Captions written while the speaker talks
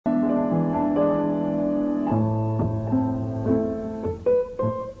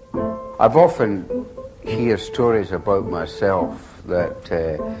I've often hear stories about myself that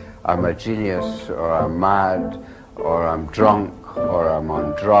I'm a genius, or I'm mad, or I'm drunk, or I'm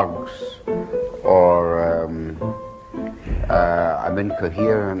on drugs, or I'm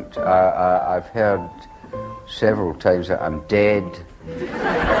incoherent. I've heard several times that I'm dead.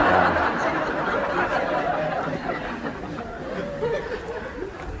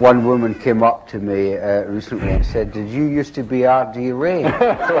 One woman came up to me recently and said, "Did you used to be R.D. Laing?"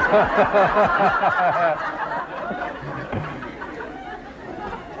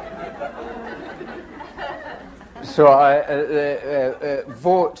 So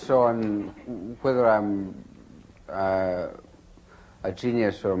votes on whether I'm a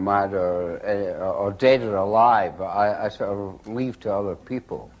genius or mad or dead or alive, I sort of leave to other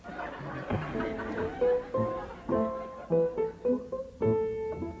people.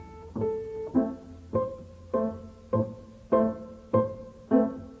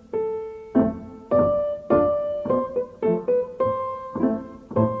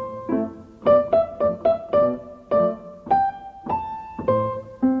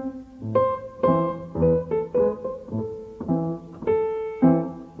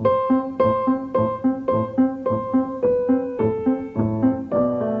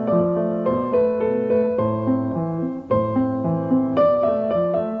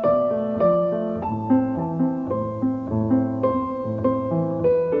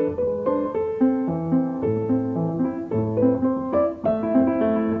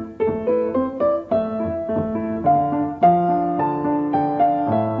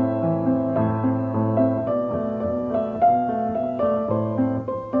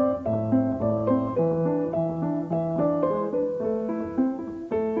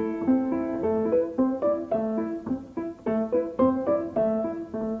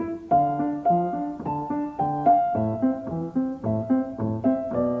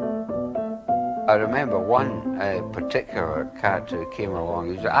 I remember one particular character who came along.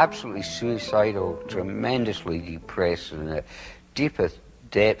 He was absolutely suicidal, tremendously depressed, and in the deepest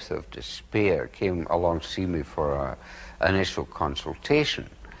depth of despair came along to see me for an initial consultation.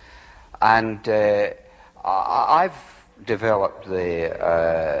 And I've developed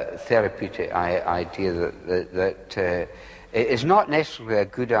the therapeutic idea that it is not necessarily a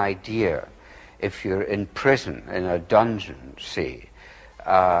good idea if you're in prison, in a dungeon, say,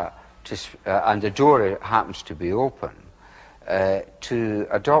 and the door happens to be open, to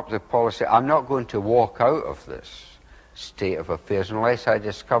adopt the policy, I'm not going to walk out of this state of affairs unless I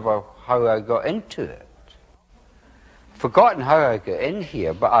discover how I got into it. Forgotten how I got in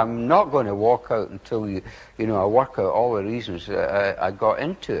here, but I'm not going to walk out until I work out all the reasons I got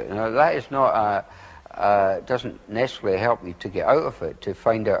into it. Now, that is not doesn't necessarily help you to get out of it, to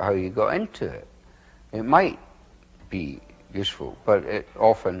find out how you got into it. It might be useful, but it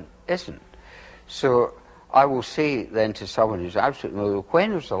often isn't. So I will say then to someone who's absolutely no,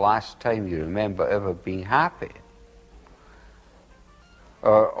 when was the last time you remember ever being happy?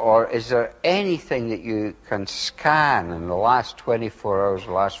 Or is there anything that you can scan in the last 24 hours,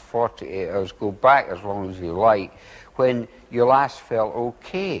 the last 48 hours, go back as long as you like, when you last felt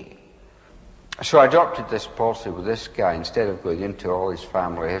okay? So I adopted this policy with this guy. Instead of going into all his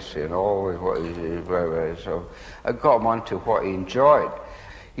family history and all what he did, so I got him onto what he enjoyed.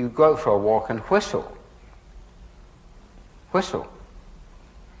 He would go out for a walk and whistle. Whistle.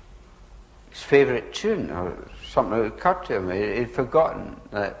 His favourite tune, or something that occurred to him. He'd forgotten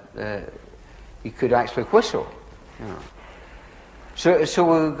that he could actually whistle. You know. So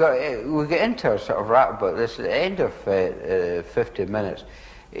we get into a sort of rap about this. At the end of 50 minutes,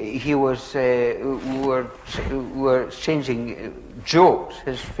 he was we were exchanging jokes,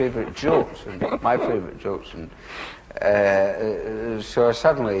 his favourite jokes and my favourite jokes, and so I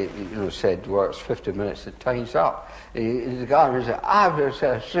suddenly said, "Well, it's 50 minutes. The time's up." The guy was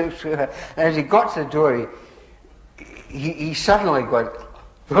and as he got to the door, he suddenly went.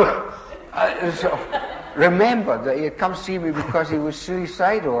 Remembered that he had come to see me because he was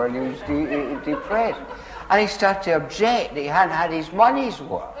suicidal and he was depressed. And he started to object that he hadn't had his money's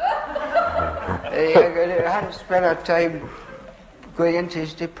worth. He hadn't spent our time going into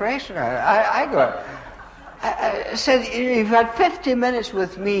his depression. I said, you've had 50 minutes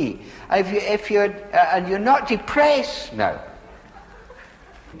with me, and you're not depressed now.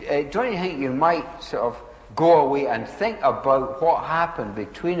 Don't you think you might sort of go away and think about what happened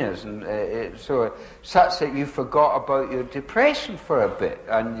between us, and so such that you forgot about your depression for a bit?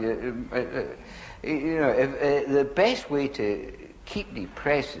 And the best way to keep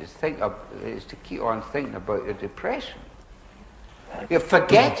depressed is to keep on thinking about your depression. You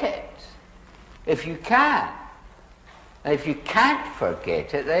forget it if you can. And if you can't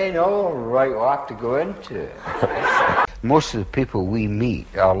forget it, then all right, we'll have to go into it. Most of the people we meet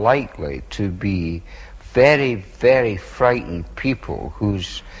are likely to be very, very frightened people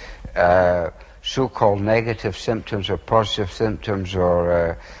whose so-called negative symptoms or positive symptoms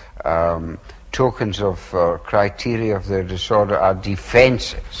or tokens of criteria of their disorder are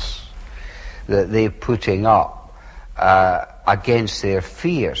defenses that they're putting up against their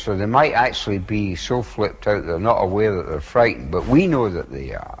fear. So they might actually be so flipped out they're not aware that they're frightened, but we know that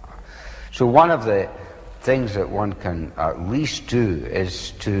they are. So one of the things that one can at least do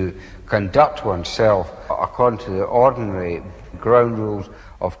is to conduct oneself according to the ordinary ground rules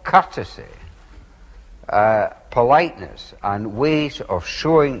of courtesy, politeness, and ways of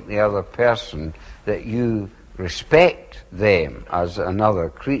showing the other person that you respect them as another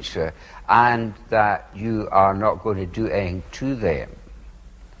creature and that you are not going to do anything to them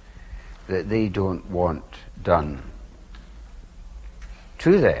that they don't want done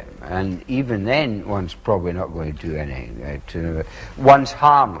to them. And even then, one's probably not going to do anything to them. One's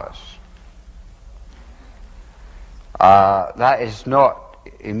harmless. That is not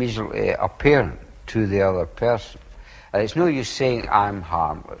immediately apparent to the other person. And it's no use saying I'm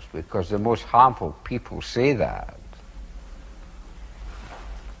harmless, because the most harmful people say that.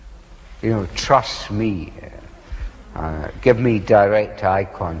 You know, trust me. Give me direct eye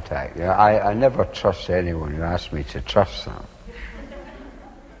contact. You know, I never trust anyone who asks me to trust them.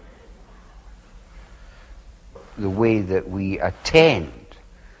 The way that we attend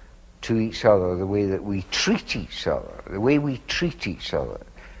to each other, the way that we treat each other, the way we treat each other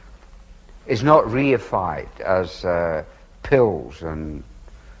is not reified as pills and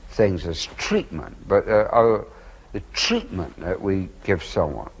things as treatment, but the treatment that we give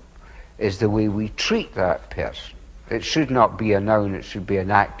someone is the way we treat that person. It should not be a noun, it should be an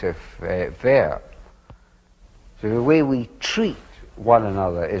active verb. So the way we treat one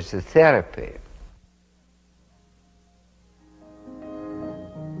another is the therapy.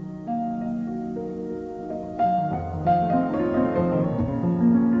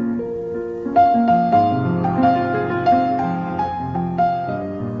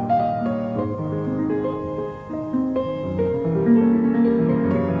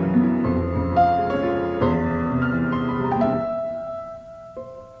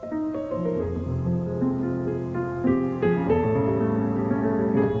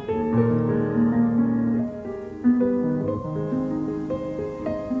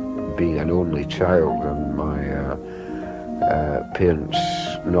 Being an only child and my parents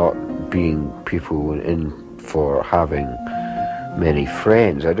not being people in for having many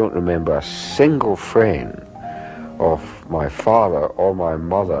friends. I don't remember a single friend of my father or my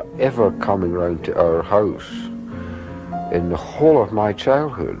mother ever coming round to our house in the whole of my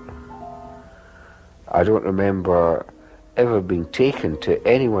childhood. I don't remember ever being taken to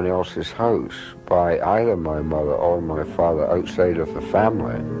anyone else's house by either my mother or my father outside of the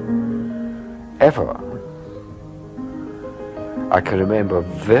family. Ever. I can remember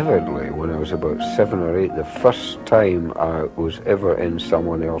vividly when I was about 7 or 8, the first time I was ever in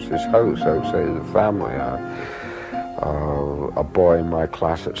someone else's house outside of the family. A boy in my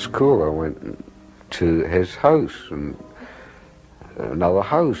class at school, I went to his house, and another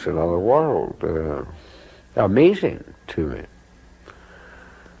house, another world. Amazing to me.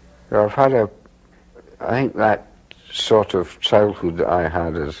 I've had I think that sort of childhood that I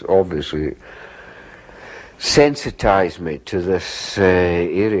had has obviously sensitized me to this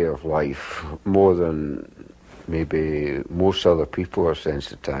area of life more than maybe most other people are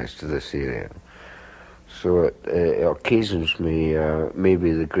sensitized to this area. So it occasions me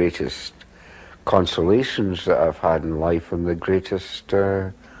maybe the greatest consolations that I've had in life and the greatest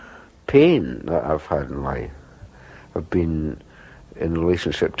pain that I've had in life have been in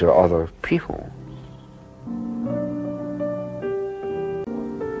relationship to other people.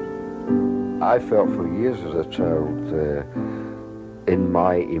 I felt for years as a child, in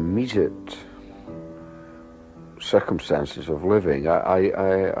my immediate circumstances of living,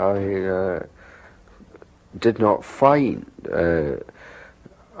 I did not find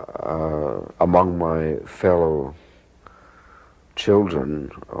among my fellow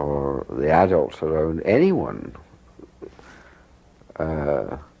children or the adults around anyone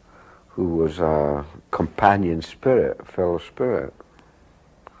who was a companion spirit, a fellow spirit.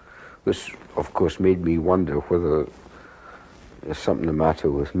 This, of course, made me wonder whether there's something the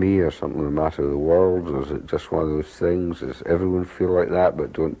matter with me or something the matter with the world, or is it just one of those things? Does everyone feel like that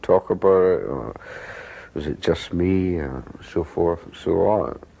but don't talk about it? Or is it just me? And so forth and so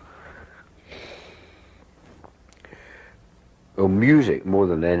on. Well, music, more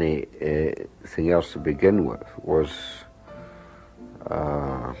than anything else to begin with, was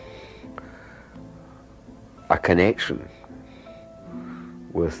a connection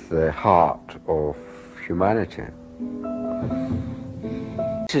with the heart of humanity.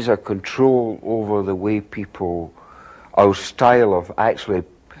 This is a control over the way people, our style of actually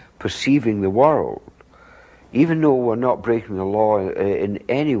perceiving the world. Even though we're not breaking the law in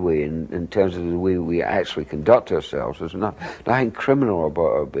any way in terms of the way we actually conduct ourselves, there's nothing criminal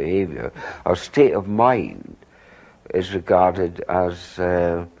about our behavior, our state of mind is regarded as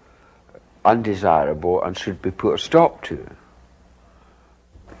undesirable and should be put a stop to.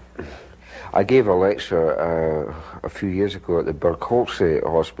 I gave a lecture a few years ago at the Bergholze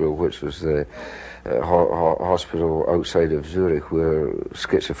Hospital, which was the hospital outside of Zurich where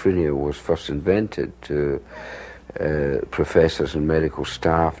schizophrenia was first invented, to professors and medical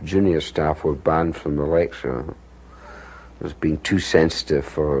staff. Junior staff were banned from the lecture as being too sensitive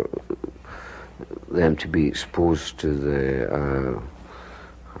for them to be exposed to the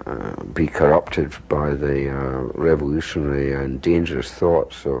be corrupted by the revolutionary and dangerous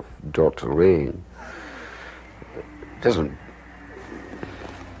thoughts of Dr. Laing. Doesn't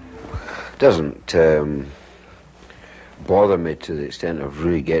bother me to the extent of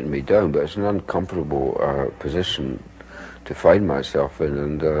really getting me down, but it's an uncomfortable position to find myself in,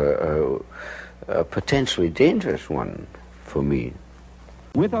 and a potentially dangerous one for me.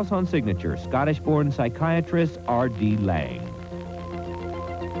 With us on Signature, Scottish-born psychiatrist R.D. Laing.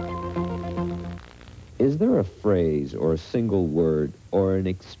 Is there a phrase or a single word or an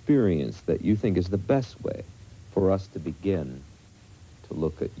experience that you think is the best way for us to begin to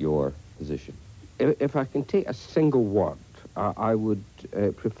look at your position? If I can take a single word, I would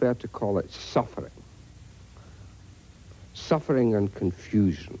prefer to call it suffering. Suffering and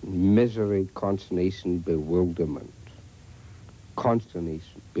confusion, misery, consternation, bewilderment.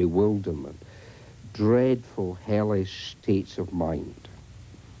 Consternation, bewilderment, dreadful, hellish states of mind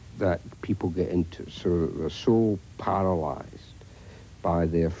that people get into, so they're so paralyzed by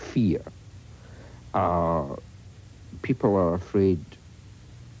their fear. People are afraid,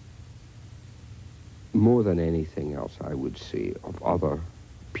 more than anything else, I would say, of other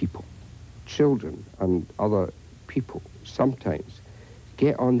people. Children and other people sometimes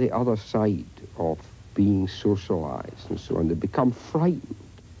get on the other side of being socialized and so on. They become frightened,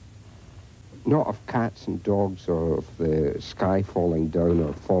 not of cats and dogs or of the sky falling down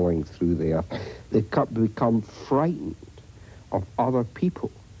or falling through the earth. They become frightened of other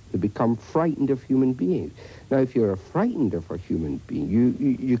people. They become frightened of human beings. Now, if you're frightened of a human being,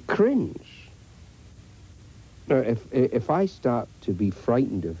 you cringe. Now, if I start to be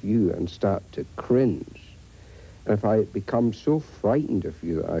frightened of you and start to cringe, and if I become so frightened of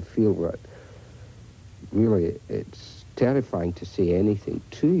you that I feel that really it's terrifying to say anything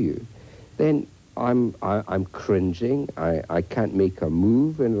to you, then I'm cringing, I can't make a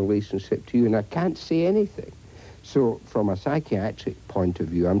move in relationship to you, and I can't say anything. So from a psychiatric point of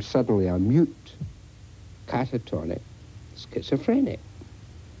view, I'm suddenly a mute, catatonic, schizophrenic.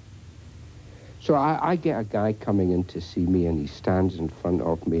 So I get a guy coming in to see me, and he stands in front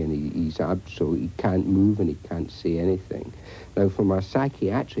of me, and he's absolutely, he can't move and he can't say anything. Now, from a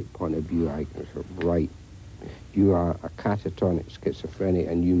psychiatric point of view, I go, right, you are a catatonic schizophrenic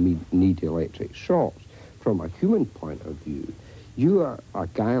and you need electric shocks. From a human point of view, you are a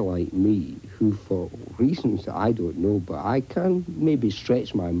guy like me who, for reasons that I don't know, but I can maybe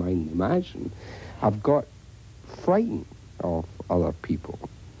stretch my mind and imagine, have got frightened of other people.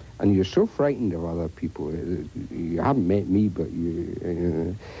 And you're so frightened of other people. You haven't met me, but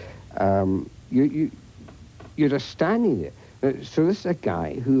you're just standing there. So this is a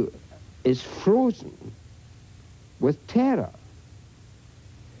guy who is frozen with terror.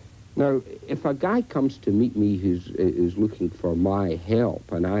 Now, if a guy comes to meet me who's looking for my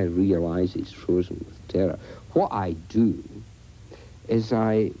help, and I realize he's frozen with terror, what I do is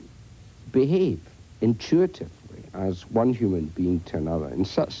I behave intuitively as one human being to another in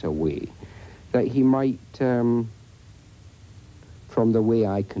such a way that he might, from the way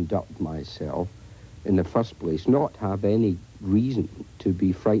I conduct myself in the first place, not have any reason to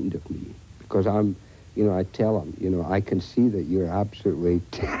be frightened of me, because I'm, I tell him, I can see that you're absolutely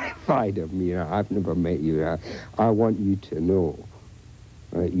terrified of me. I've never met you. I want you to know.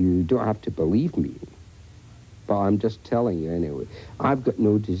 You don't have to believe me, but I'm just telling you anyway. I've got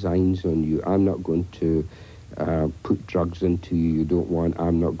no designs on you. I'm not going to put drugs into you don't want.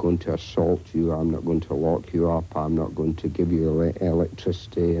 I'm not going to assault you. I'm not going to lock you up. I'm not going to give you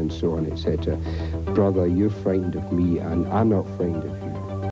electricity and so on, etc. Brother, you're frightened of me, and I'm not frightened of you.